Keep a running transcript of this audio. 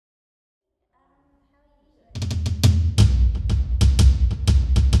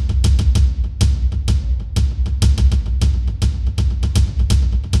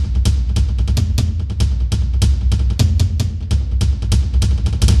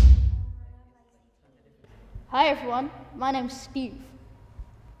Hi everyone, my name's Steve.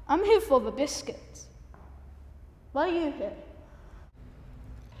 I'm here for the biscuits. Why are you here?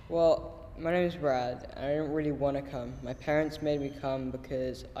 Well, my name is Brad, and I didn't really want to come. My parents made me come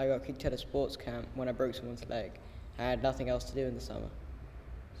because I got kicked out of sports camp when I broke someone's leg. I had nothing else to do in the summer.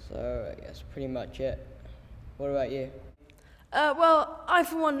 So that's pretty much it. What about you? Well, I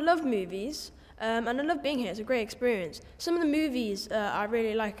for one love movies, and I love being here. It's a great experience. Some of the movies I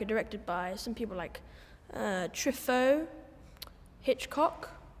really like are directed by some people like Truffaut, Hitchcock.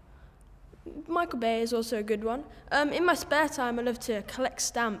 Michael Bay is also a good one. In my spare time, I love to collect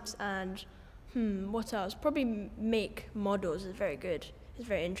stamps and, what else? Probably make models. It's very good. It's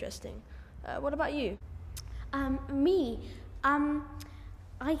very interesting. What about you? Me?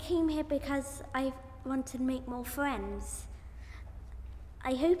 I came here because I wanted to make more friends.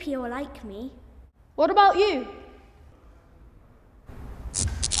 I hope you'll like me. What about you?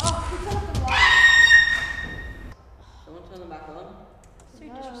 Someone turn them back on? So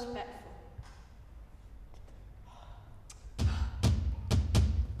disrespectful.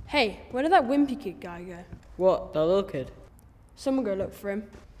 Hey, where did that wimpy kid guy go? What, the little kid? Someone go look for him.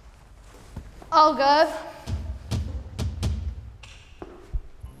 I'll go.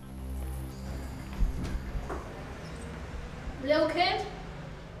 Little kid?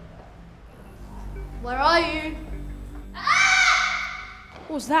 Where are you?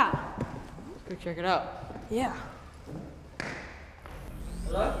 What was that? Let's go check it out. Yeah.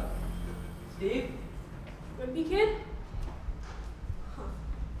 Hello? Steve? Wimpy kid?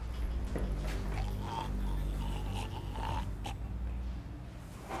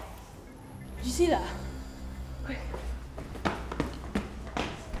 Did you see that? Quick.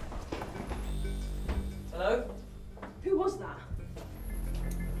 Hello? Who was that?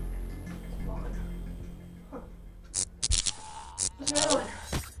 What's going on?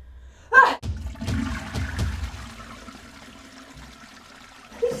 Ah!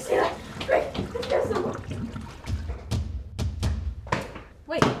 Did you see that? Quick, let's get someone.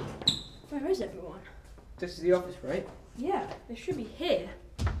 Wait, where is everyone? This is the office, right? Yeah, they should be here.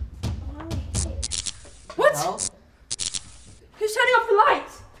 Why are we here? What? Hell? Who's turning off the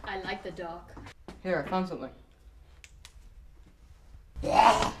lights? I like the dark. Here, I found something.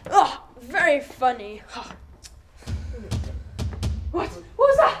 Oh, very funny. What? What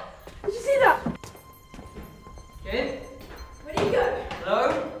was that? Did you see that? Kid? Where did he go? Hello?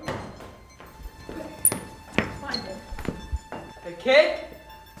 Find him. Hey, kid?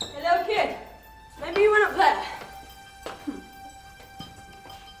 Hello, kid. Maybe he went up there.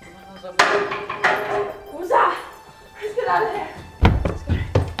 What was that? Let's get out of here. Let's go.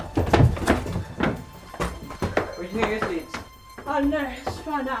 Where do you think this leads? I don't know. Let's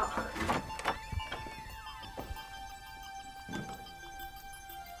find out.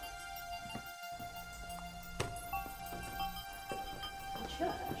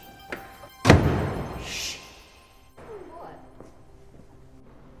 Church. Shh. What?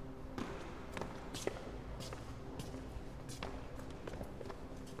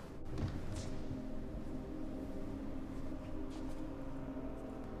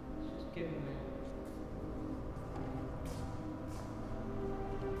 Just give me a minute.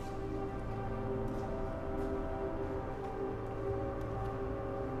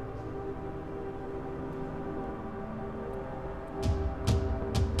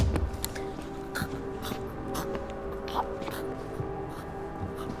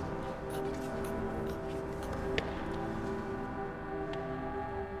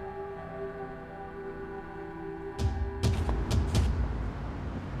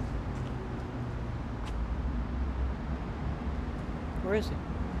 Where is he?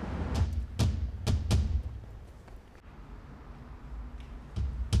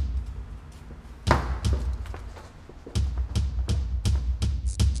 The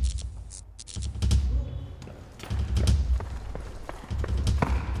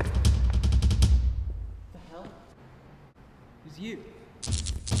hell? It was you.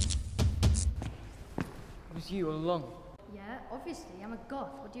 It was you all along. Yeah, obviously, I'm a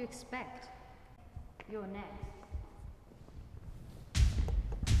goth. What do you expect? You're next.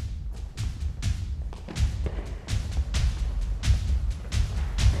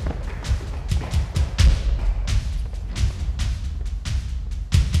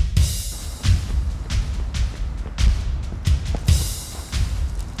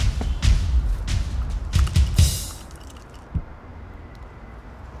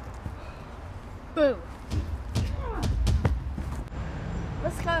 Boo.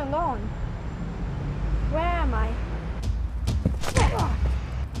 What's going on? Where am I?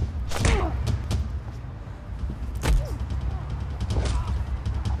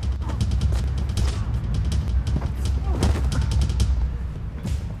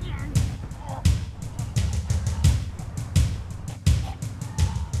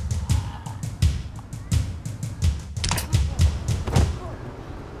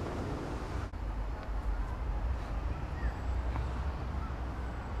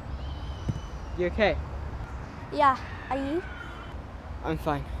 You okay? Yeah, are you? I'm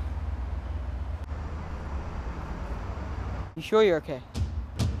fine. You sure you're okay?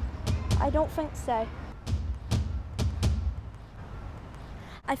 I don't think so.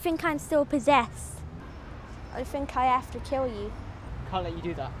 I think I'm still possessed. I think I have to kill you. Can't let you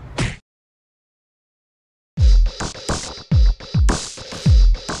do that.